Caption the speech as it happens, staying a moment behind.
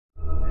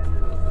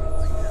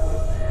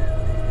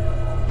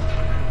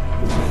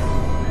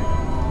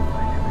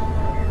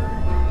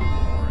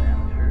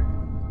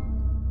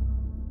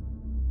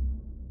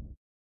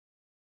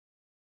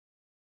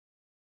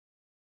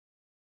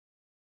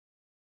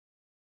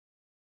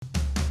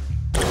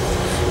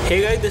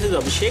Hey guys, this is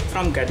Abhishek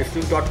from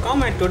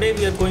gadgetsreview.com, and today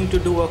we are going to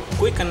do a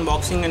quick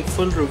unboxing and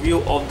full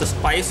review of the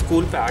Spice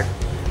Coolpad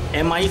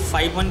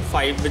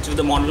Mi-515, which is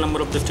the model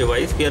number of this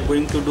device. We are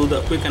going to do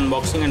the quick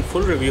unboxing and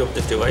full review of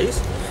this device,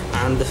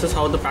 and this is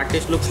how the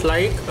package looks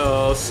like.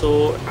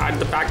 So at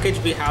the package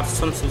we have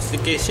some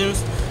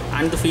specifications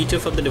and the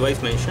features of the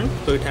device mentioned.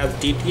 So it has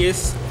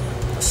DTS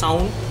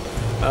sound.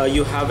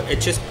 You have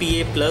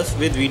HSPA plus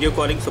with video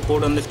calling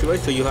support on this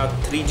device. So you have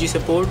 3G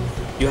support.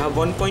 You have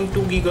 1.2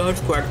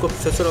 GHz quad-core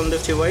processor on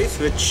this device,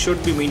 which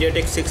should be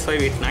MediaTek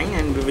 6589,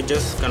 and we will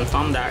just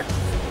confirm that.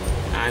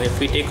 And if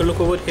we take a look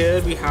over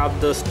here, we have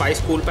the Spice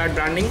Coolpad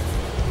branding.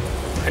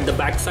 At the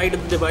back side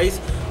of the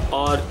device,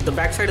 or the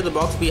back side of the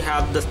box, we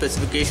have the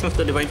specifications of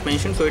the device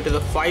mentioned. So it is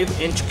a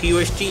 5-inch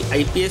QHD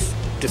IPS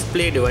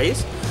display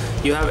device.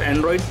 You have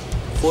Android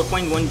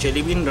 4.1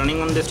 Jelly Bean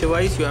running on this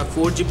device. You have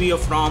 4 GB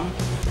of ROM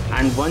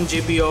and 1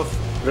 GB of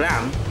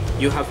RAM.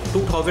 You have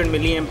 2000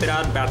 mAh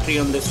battery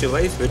on this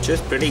device, which is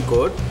pretty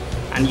good,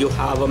 and you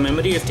have a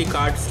memory SD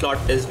card slot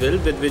as well,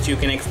 with which you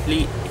can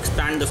actually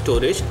expand the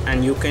storage,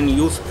 and you can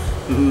use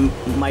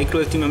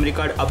micro SD memory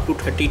card up to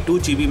 32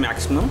 GB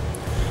maximum.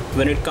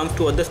 When it comes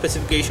to other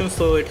specifications,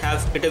 so it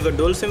is a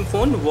dual SIM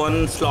phone.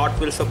 One slot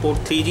will support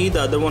 3G,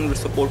 the other one will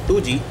support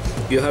 2G.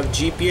 You have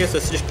GPS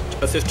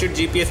assisted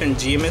GPS and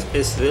GMS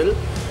as well.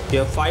 You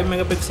have 5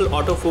 megapixel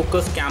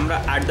autofocus camera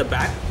at the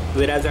back,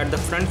 whereas at the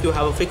front you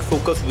have a fixed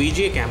focus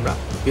VGA camera.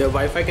 You have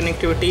Wi-Fi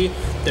connectivity.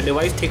 The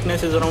device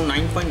thickness is around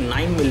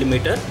 9.9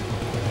 millimeter,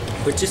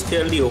 which is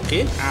fairly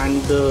okay,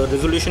 and the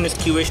resolution is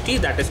QHD,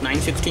 that is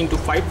 916 to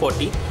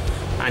 540,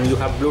 and you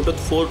have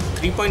Bluetooth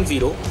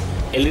 3.0,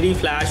 LED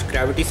flash,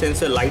 gravity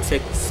sensor, light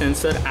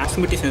sensor, and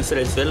proximity sensor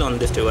as well on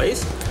this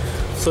device.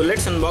 So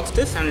let's unbox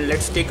this and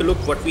let's take a look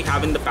what we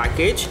have in the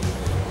package.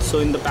 So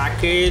in the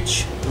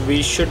package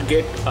we should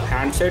get a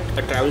handset,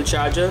 a travel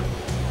charger,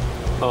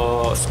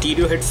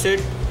 stereo headset,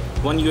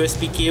 one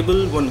USB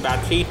cable, one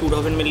battery,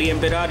 2000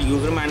 mAh,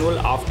 user manual,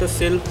 after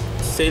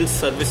sales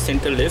service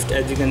center list,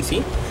 as you can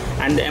see,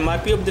 and the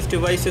MRP of this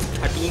device is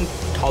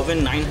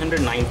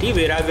 13,990,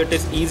 whereas it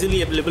is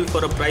easily available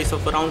for a price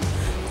of around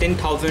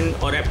 10,000,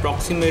 or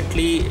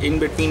approximately in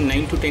between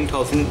 9 to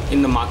 10,000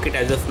 in the market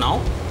as of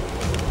now.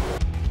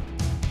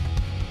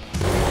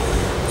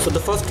 So the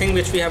first thing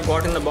which we have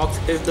got in the box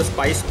is the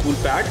Spice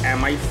Coolpad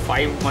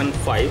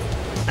Mi-515,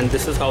 and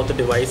this is how the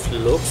device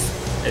looks,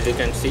 as you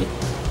can see.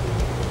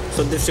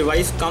 So this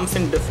device comes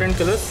in different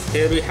colors.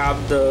 Here we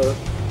have the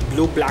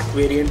blue black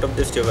variant of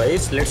this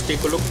device. Let's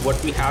take a look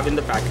what we have in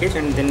the package,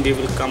 and then we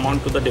will come on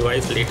to the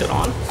device later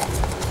on.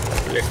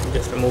 Let me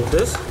just remove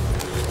this.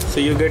 So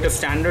you get a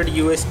standard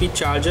USB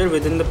charger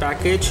within the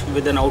package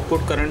with an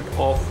output current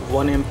of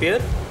 1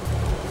 ampere.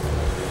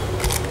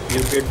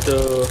 You get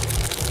the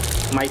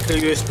micro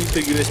USB to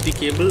USB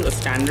cable, a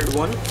standard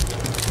one.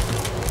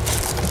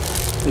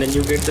 And then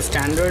you get the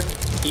standard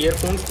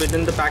earphones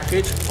within the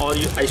package, or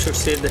I should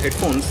say the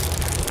headphones,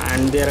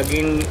 and they are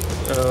again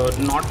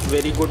not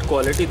very good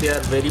quality. They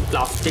are very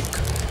plastic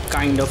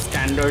kind of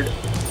standard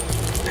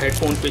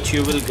headphones which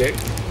you will get.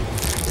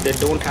 They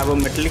don't have a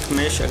metallic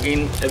mesh.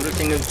 Again,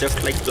 everything is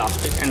just like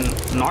plastic and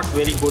not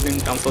very good in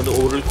terms of the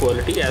overall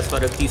quality as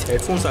far as these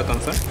headphones are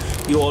concerned.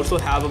 You also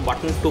have a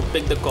button to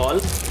pick the call,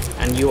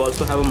 and you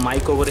also have a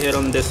mic over here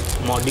on this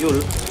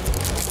module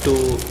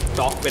to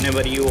talk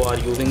whenever you are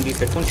using these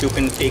headphones. You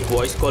can take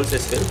voice calls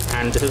as well,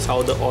 and this is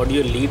how the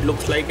audio lead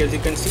looks like, as you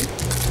can see.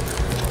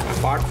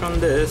 Apart from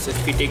this,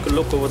 if we take a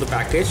look over the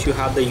package, you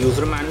have the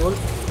user manual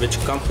which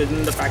comes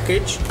within the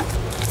package,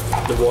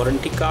 the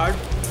warranty card,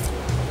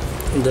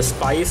 the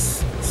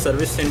Spice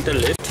service center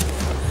list,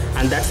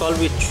 and that's all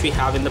which we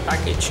have in the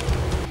package.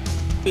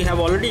 We have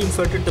already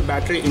inserted the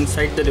battery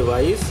inside the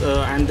device,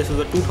 and this is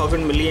a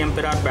 2000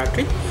 mAh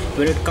battery.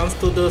 When it comes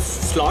to the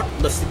slot,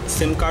 the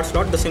SIM card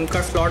slot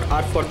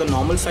are for the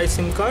normal size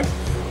SIM card.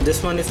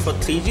 This one is for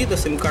 3G, the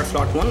SIM card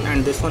slot one,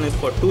 and this one is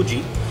for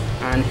 2G.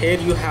 And here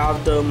you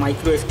have the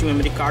micro SD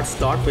memory card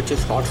slot, which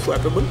is hot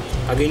swappable.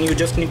 Again, you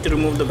just need to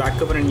remove the back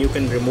cover, and you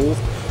can remove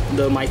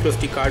the micro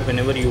SD card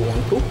whenever you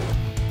want to.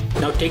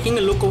 Now, taking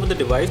a look over the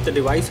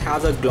device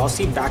has a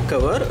glossy back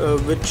cover,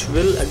 which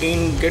will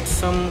again get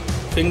some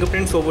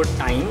fingerprints over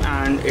time,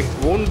 and it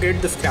won't get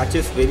the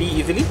scratches very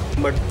easily,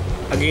 but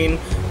again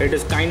it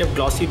is kind of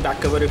glossy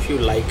back cover if you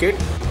like it.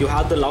 You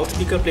have the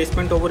loudspeaker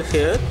placement over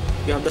here.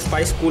 You have the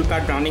Spice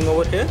Coolpad branding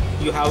over here.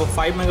 You have a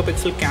 5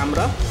 megapixel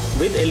camera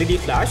with LED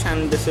flash,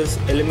 and this is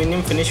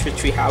aluminum finish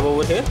which we have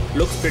over here.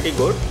 Looks pretty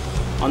good.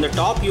 On the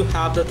top you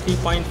have the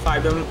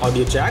 3.5mm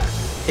audio jack.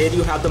 Here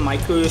you have the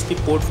micro USB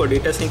port for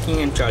data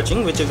syncing and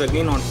charging, which is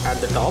again at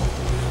the top.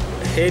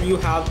 Here you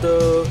have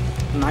the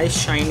nice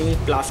shiny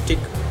plastic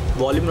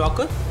volume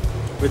rocker,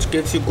 which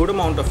gives you good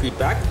amount of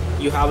feedback.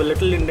 You have a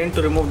little indent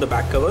to remove the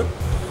back cover,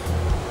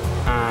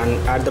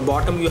 and at the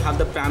bottom you have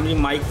the primary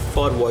mic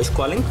for voice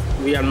calling.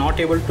 We are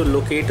not able to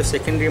locate a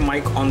secondary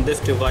mic on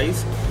this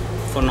device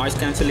for noise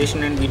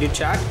cancellation and video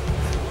chat,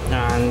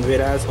 and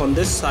whereas on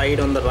this side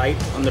on the right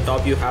on the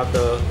top you have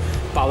the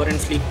power and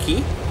sleep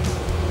key,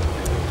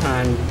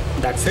 and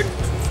that's it.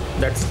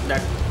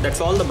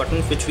 That's all the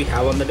buttons which we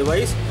have on the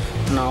device.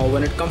 Now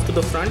when it comes to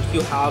the front,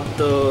 you have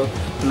the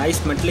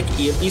nice metallic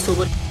earpiece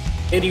over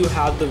here. You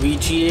have the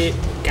VGA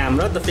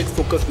camera, the fixed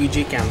focus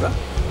VGA camera.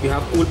 You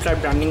have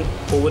Coolpad branding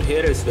over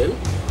here as well.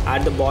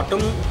 At the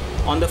bottom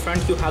on the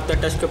front, you have the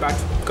touch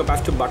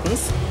capacitive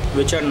buttons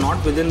which are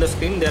not within the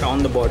screen, they are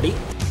on the body.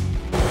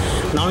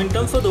 Now in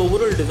terms of the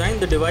overall design,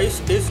 the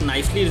device is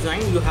nicely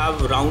designed. You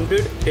have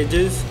rounded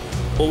edges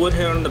over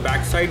here on the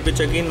back side, which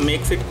again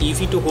makes it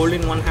easy to hold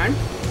in one hand.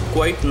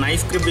 Quite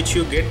nice grip which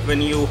you get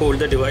when you hold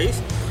the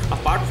device.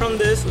 Apart from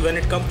this, when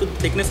it comes to the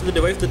thickness of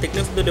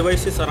the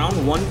device is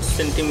around 1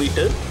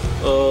 centimeter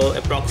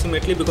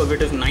approximately, because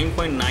it is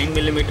 9.9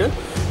 millimeter.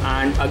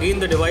 And again,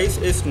 the device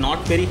is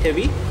not very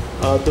heavy.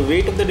 The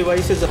weight of the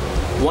device is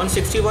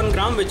 161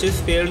 gram, which is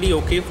fairly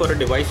okay for a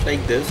device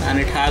like this, and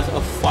it has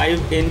a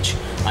 5-inch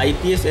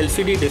IPS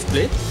LCD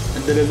display.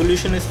 The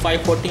resolution is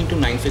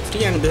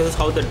 540x960, and this is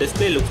how the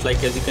display looks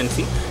like, as you can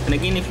see. And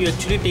again, if you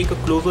actually take a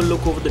closer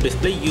look over the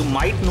display, you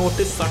might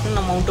notice certain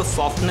amount of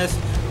softness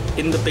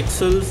in the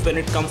pixels when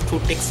it comes to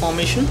text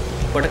formation,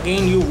 but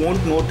again you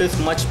won't notice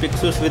much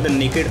pixels with the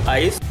naked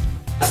eyes.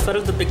 As far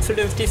as the pixel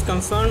density is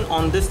concerned,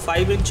 on this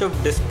 5-inch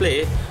of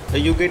display,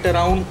 you get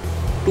around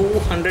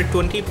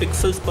 220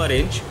 pixels per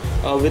inch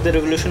with a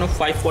resolution of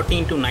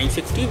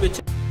 540x960, which,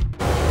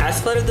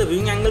 as far as the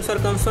viewing angles are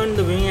concerned,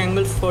 the viewing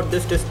angles for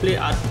this display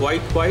are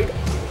quite wide,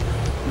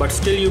 but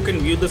still you can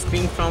view the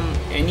screen from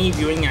any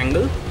viewing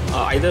angle,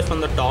 either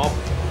from the top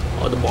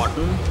or the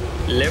bottom,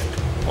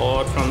 left,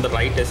 or from the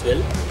right as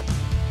well.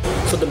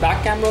 So the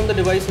back camera on the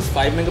device is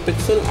 5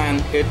 megapixel,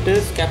 and it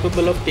is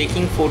capable of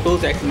taking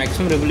photos at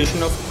maximum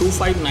resolution of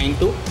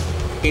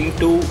 2592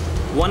 into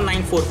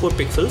 1944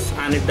 pixels,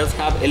 and it does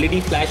have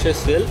LED flash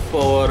as well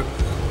for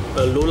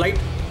low light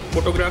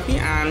photography,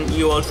 and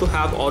you also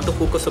have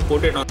autofocus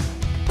supported on.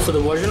 So the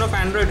version of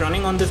Android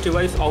running on this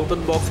device out of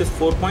the box is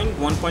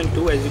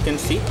 4.1.2, as you can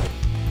see.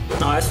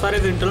 Now as far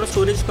as internal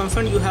storage is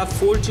concerned, you have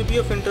 4 GB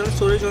of internal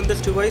storage on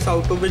this device,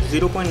 out of which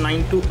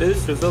 0.92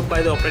 is reserved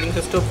by the operating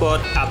system for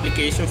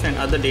applications and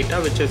other data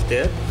which is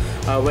there.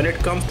 When it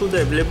comes to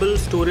the available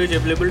storage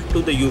available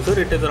to the user,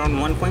 it is around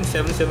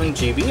 1.77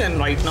 GB, and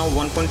right now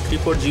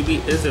 1.34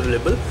 GB is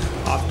available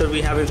after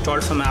we have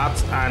installed some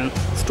apps and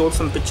stored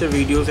some picture,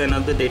 videos and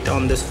other data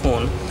on this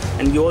phone.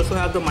 And you also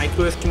have the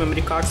micro SD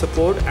memory card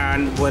support,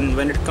 and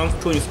when it comes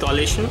to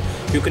installation,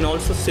 you can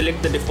also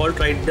select the default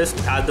write disk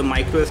as the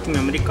micro SD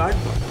memory card.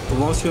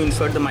 Once you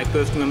insert the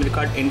micro SD memory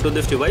card into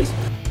this device,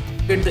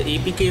 get the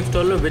APK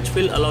installer, which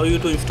will allow you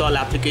to install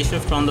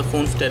applications from the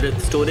phone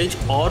storage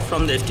or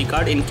from the SD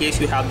card in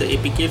case you have the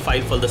APK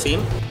file for the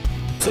same.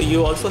 So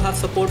you also have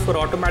support for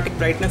automatic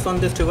brightness on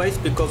this device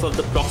because of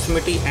the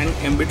proximity and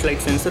ambient light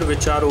sensor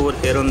which are over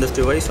here on this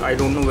device. I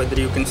don't know whether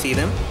you can see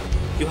them.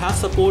 You have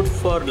support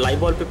for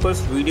live wallpapers,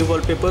 video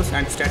wallpapers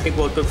and static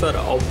wallpapers are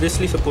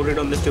obviously supported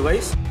on this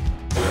device.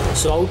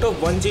 So out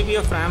of 1 GB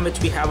of RAM which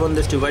we have on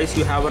this device,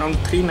 you have around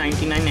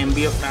 399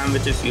 MB of RAM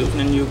which is used,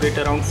 and you get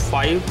around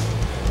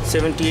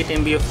 578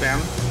 MB of RAM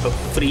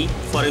free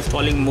for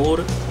installing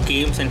more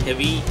games and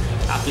heavy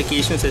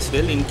applications as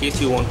well in case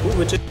you want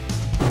to.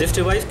 This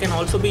device can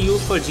also be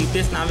used for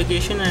GPS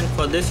navigation, and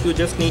for this you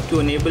just need to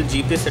enable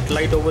GPS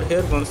satellite over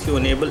here. Once you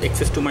enable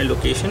access to my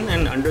location,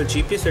 and under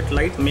GPS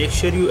satellite, make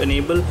sure you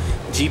enable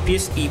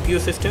GPS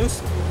EPO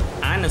systems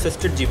and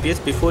assisted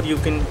GPS before you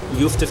can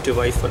use this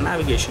device for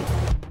navigation.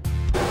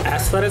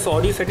 As far as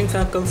audio settings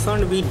are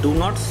concerned, we do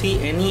not see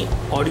any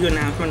audio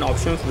enhancement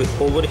options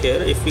over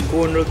here. If we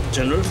go under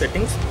general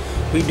settings,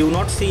 we do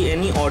not see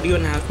any audio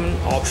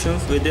enhancement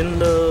options within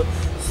the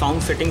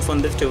sound settings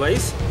on this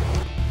device.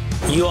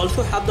 You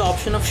also have the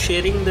option of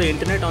sharing the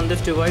internet on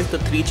this device, the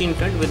 3G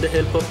internet, with the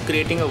help of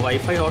creating a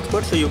Wi-Fi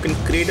hotspot. So you can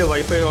create a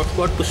Wi-Fi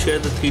hotspot to share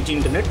the 3G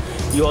internet.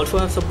 You also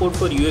have support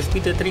for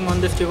USB tethering on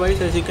this device,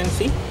 as you can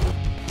see.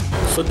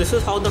 So this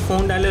is how the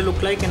phone dialer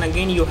look like, and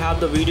again you have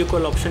the video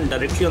call option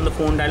directly on the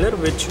phone dialer,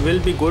 which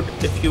will be good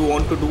if you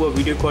want to do a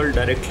video call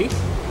directly.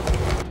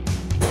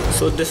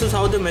 So this is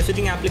how the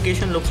messaging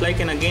application looks like,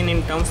 and again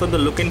in terms of the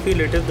look and feel,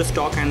 it is the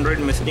stock Android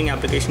messaging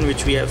application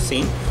which we have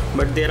seen,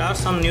 but there are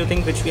some new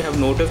things which we have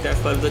noticed. As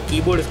far as the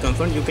keyboard is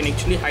concerned, you can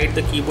actually hide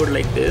the keyboard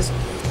like this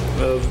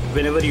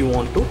whenever you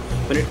want to.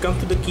 When it comes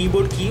to the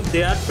keyboard keys,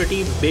 they are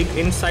pretty big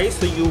in size,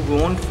 so you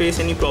won't face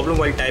any problem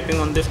while typing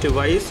on this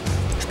device.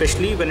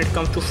 Especially when it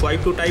comes to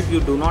swipe to type, you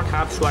do not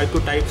have swipe to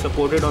type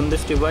supported on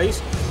this device.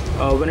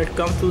 When it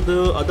comes to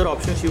the other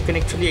options, you can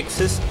actually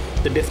access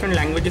the different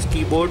languages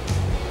keyboard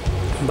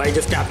by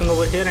just tapping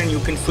over here, and you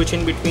can switch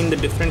in between the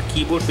different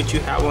keyboards which you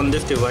have on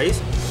this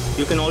device.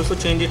 You can also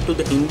change it to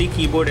the Hindi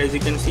keyboard, as you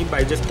can see,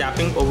 by just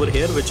tapping over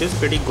here, which is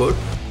pretty good.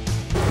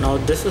 Now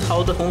this is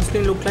how the home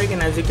screen look like,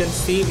 and as you can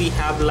see, we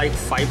have like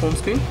 5 home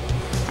screen,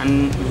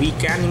 and we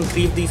can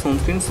increase these home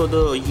screens, so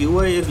the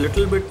UI is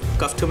little bit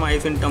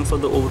customized in terms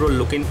of the overall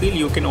look and feel.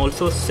 You can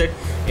also set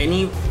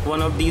any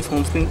one of these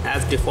home screens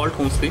as default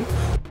home screen.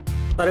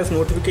 As far as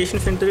notification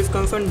center is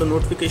concerned, the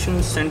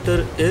notification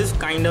center is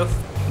kind of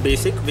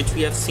basic, which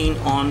we have seen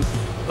on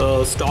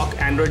stock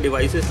Android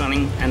devices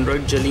running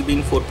Android Jelly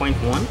Bean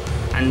 4.1,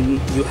 and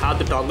you have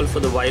the toggle for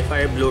the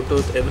Wi-Fi,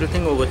 Bluetooth,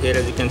 everything over here.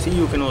 As you can see,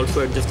 you can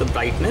also adjust the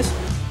brightness.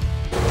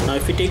 Now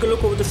if you take a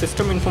look over the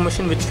system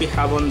information which we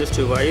have on this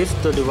device,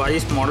 the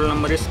device model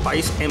number is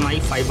Spice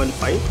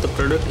Mi-515. The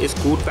product is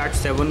Coolpad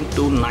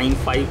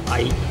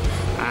 7295i,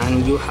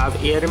 and you have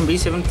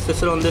ARM-V7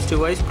 processor on this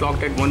device,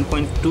 clocked at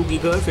 1.2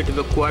 GHz. It is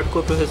a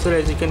quad-core processor,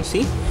 as you can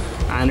see,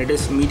 and it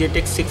is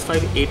MediaTek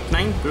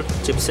 6589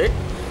 chipset.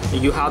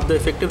 You have the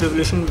effective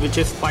resolution which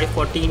is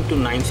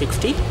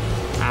 540x960,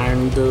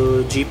 and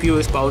the GPU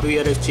is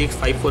PowerVR SGX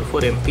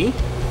 544MP.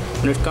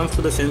 When it comes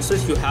to the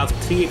sensors, you have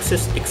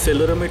 3-axis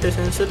accelerometer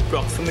sensor,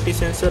 proximity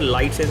sensor,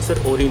 light sensor,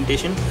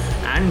 orientation,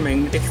 and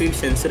magnetic field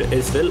sensor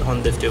as well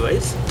on this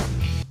device.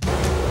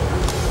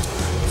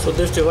 So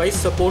this device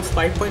supports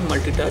 5-point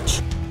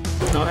multi-touch.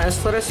 Now as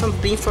far as some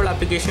pre-installed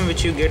application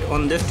which you get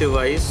on this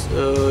device,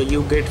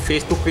 you get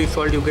Facebook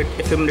pre-installed, you get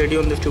FM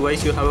radio on this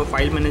device, you have a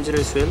file manager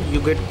as well,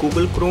 you get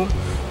Google Chrome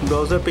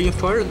browser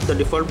pre-installed. The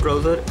default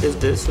browser is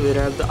this,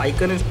 whereas the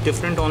icon is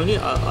different only,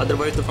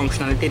 otherwise the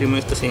functionality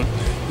remains the same.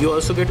 You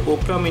also get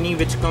Opera Mini,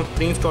 which comes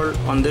pre-installed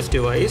on this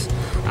device,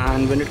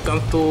 and when it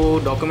comes to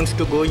documents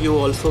to go, you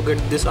also get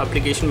this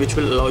application which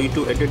will allow you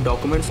to edit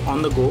documents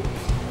on the go.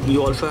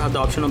 You also have the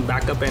option of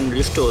backup and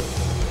restore.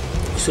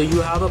 So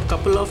you have a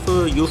couple of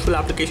useful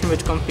applications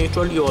which come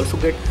pre-installed. You also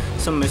get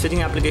some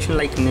messaging application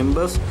like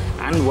Nimbus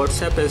and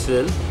WhatsApp as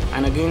well.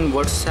 And again,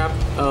 WhatsApp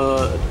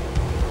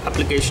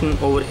application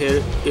over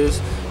here is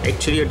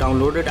actually a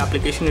downloaded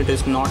application. It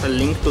is not a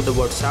link to the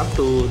WhatsApp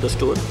to the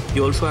store.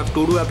 You also have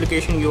To-Do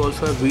application. You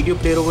also have video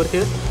player over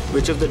here,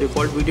 which is the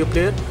default video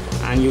player,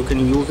 and you can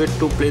use it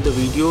to play the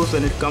videos.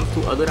 When it comes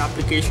to other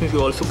applications,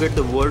 you also get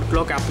the word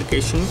clock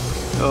application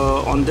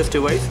on this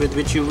device, with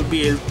which you will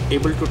be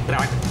able to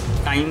track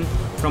time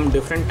from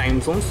different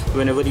time zones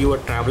whenever you are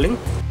traveling.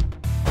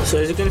 So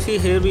as you can see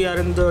here, we are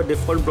in the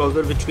default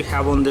browser which we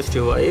have on this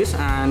device,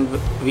 and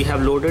we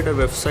have loaded a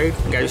website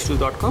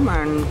gadgets.com,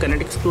 and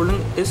kinetic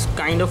scrolling is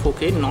kind of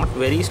okay, not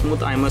very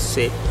smooth I must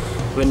say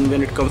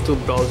when it comes to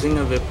browsing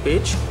a web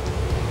page.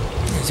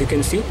 As you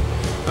can see,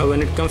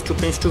 when it comes to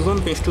pinch to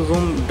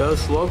zoom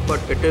does work,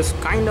 but it is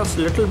kind of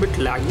little bit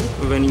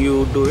laggy when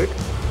you do it.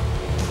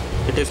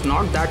 It is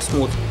not that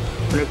smooth.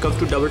 When it comes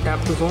to double tap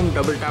to zoom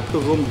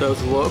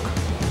does work,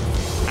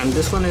 and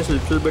this one is a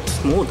little bit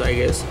smooth, I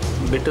guess,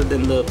 better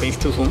than the pinch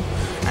to zoom.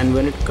 And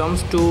when it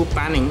comes to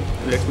panning,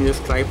 let me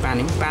just try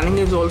panning. Panning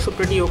is also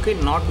pretty okay,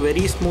 not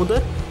very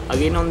smoother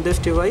again on this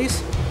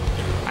device.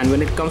 And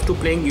when it comes to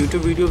playing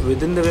YouTube videos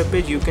within the web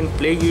page, you can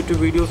play YouTube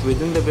videos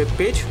within the web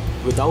page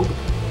without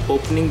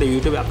opening the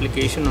YouTube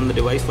application on the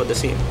device for the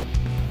same.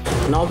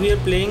 Now we are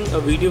playing a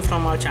video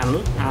from our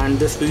channel, and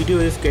this video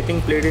is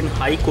getting played in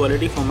high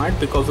quality format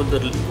because of the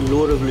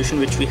low resolution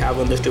which we have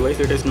on this device.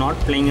 It is not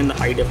playing in the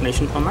high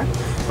definition format,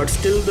 but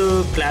still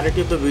the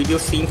clarity of the video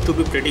seems to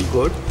be pretty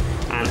good.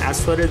 And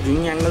as far as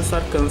viewing angles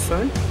are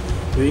concerned,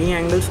 viewing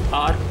angles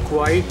are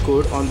quite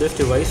good on this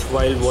device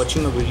while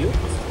watching a video.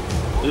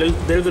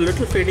 There is a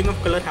little fading of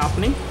color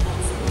happening,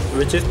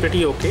 which is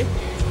pretty okay,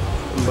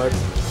 but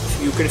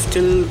you can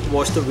still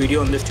watch the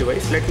video on this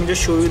device. Let me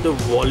just show you the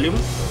volume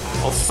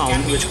of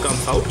sound which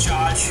comes out.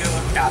 Charge your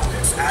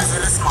tablets as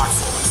well as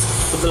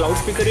smartphones. So the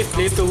loudspeaker is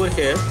placed over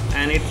here,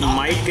 and it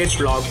might get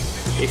blocked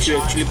if you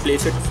actually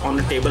place it on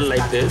a table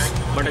like this,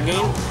 but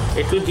again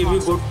it will give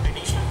you good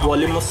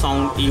volume of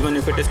sound even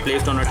if it is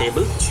placed on a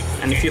table.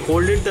 And if you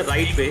hold it the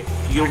right way,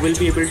 you will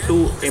be able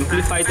to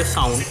amplify the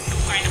sound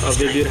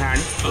with your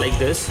hand like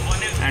this,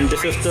 and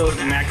this is the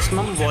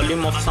maximum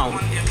volume of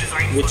sound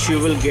which you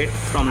will get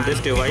from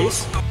this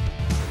device.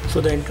 So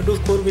the Antutu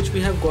score which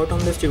we have got on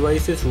this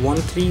device is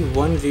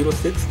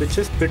 13106, which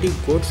is pretty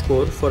good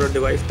score for a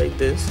device like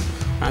this.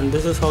 And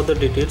this is how the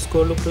detailed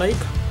score look like.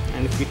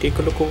 And if we take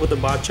a look over the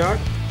bar chart,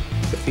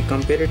 if we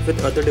compare it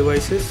with other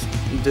devices,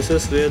 this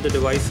is where the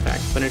device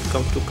ranks when it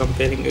comes to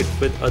comparing it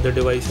with other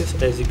devices,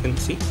 as you can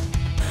see.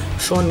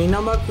 So on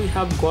Ninamark we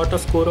have got a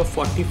score of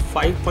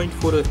 45.4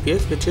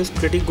 FPS, which is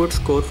pretty good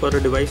score for a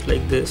device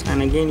like this.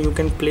 And again, you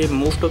can play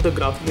most of the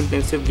graphic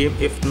intensive game,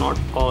 if not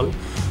all,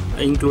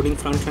 including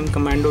Frontline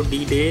Commando,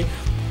 D-Day,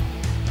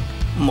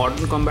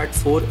 Modern Combat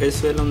 4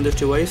 as well on this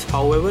device.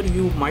 However,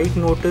 you might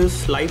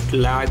notice slight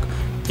lag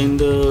in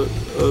the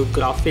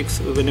graphics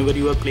whenever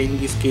you are playing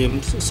these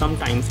games,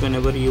 sometimes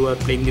whenever you are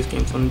playing these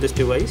games on this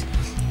device.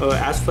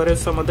 As far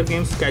as some other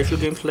games, casual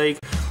games like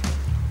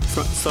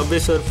Subway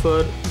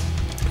Surfer,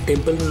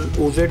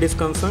 Temple OZ is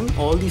concerned,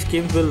 all these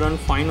games will run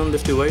fine on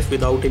this device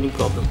without any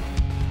problem.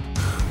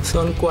 So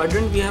on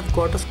Quadrant we have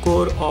got a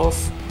score of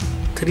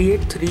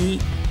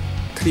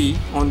 3833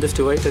 on this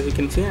device, as you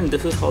can see, and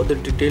this is how the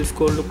detailed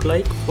score look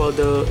like for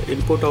the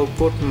input,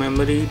 output,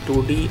 memory,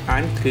 2D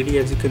and 3D,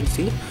 as you can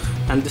see.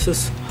 And this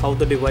is how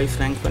the device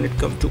ranks when it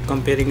comes to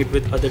comparing it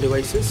with other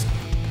devices.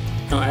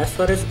 Now as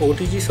far as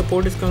OTG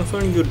support is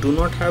concerned, you do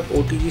not have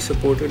OTG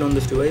supported on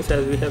this device,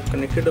 as we have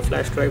connected a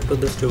flash drive to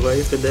this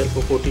device with the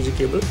help of OTG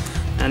cable,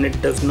 and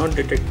it does not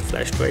detect the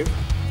flash drive.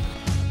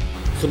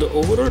 So the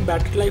overall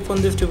battery life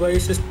on this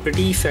device is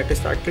pretty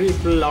satisfactory.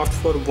 It will last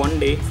for 1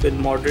 day with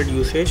moderate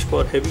usage.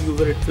 For heavy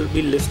user it will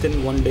be less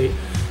than 1 day.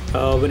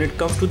 When it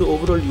comes to the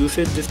overall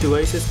usage, this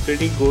device is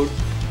pretty good.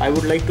 I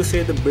would like to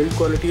say the build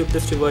quality of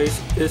this device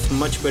is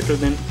much better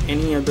than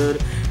any other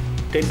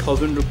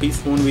 10,000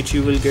 rupees phone which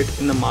you will get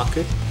in the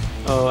market.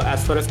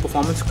 As far as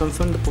performance is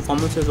concerned, the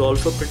performance is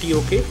also pretty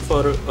okay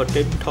for a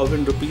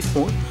 10,000 rupees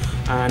phone,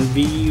 and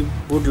we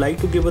would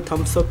like to give a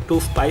thumbs up to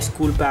Spice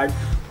Coolpad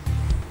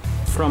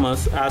from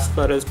us as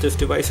far as this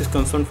device is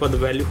concerned. For the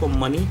value for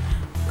money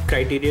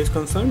criteria is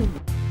concerned.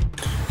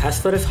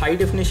 As far as high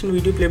definition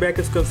video playback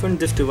is concerned,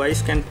 this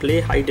device can play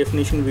high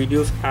definition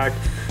videos at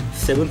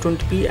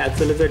 720p as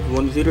well as at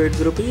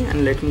 1080p,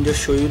 and let me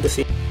just show you the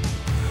same.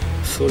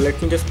 So let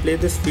me just play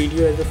this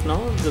video as of now,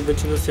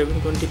 which is a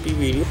 720p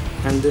video,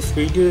 and this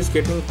video is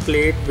getting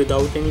played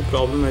without any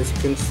problem, as you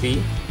can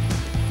see.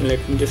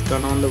 Let me just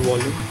turn on the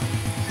volume.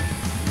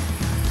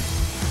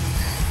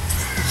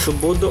 So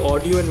both the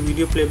audio and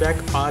video playback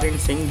are in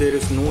sync, there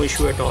is no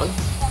issue at all.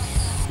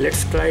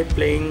 Let's try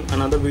playing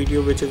another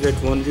video which is at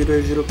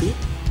 1080p,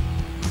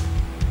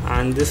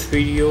 and this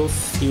video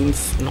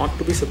seems not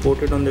to be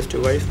supported on this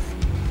device,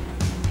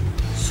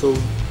 so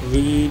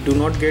we do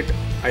not get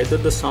either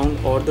the sound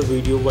or the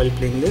video while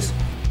playing this.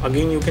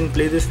 Again, you can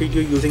play this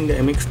video using the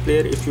MX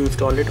player if you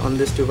install it on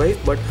this device,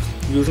 but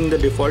using the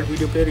default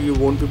video player you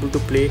won't be able to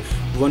play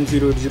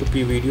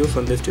 1080p videos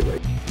on this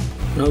device.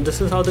 Now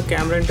this is how the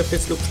camera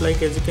interface looks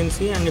like, as you can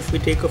see, and if we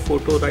take a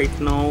photo right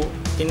now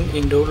in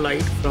indoor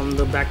light from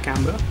the back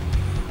camera,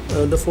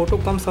 the photo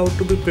comes out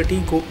to be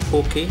pretty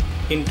okay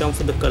in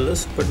terms of the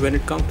colors, but when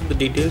it comes to the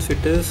details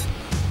it is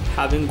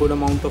having good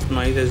amount of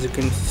noise, as you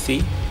can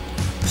see.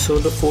 So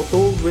the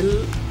photo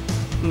will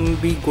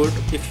be good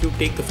if you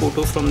take the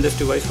photos from this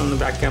device from the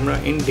back camera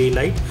in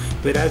daylight,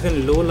 whereas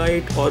in low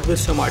light or with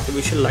some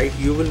artificial light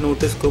you will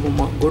notice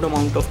good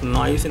amount of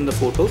noise in the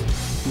photos,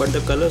 but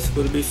the colors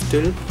will be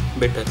still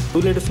better.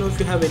 Do let us know if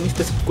you have any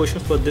specific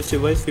questions for this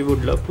device. We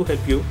would love to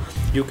help you.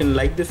 You can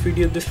like this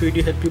video if this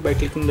video helped you by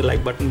clicking the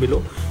like button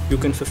below. You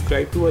can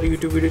subscribe to our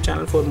YouTube video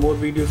channel for more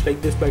videos like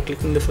this by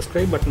clicking the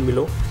subscribe button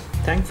below.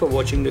 Thanks for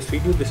watching this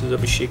video. This is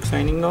Abhishek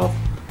signing off.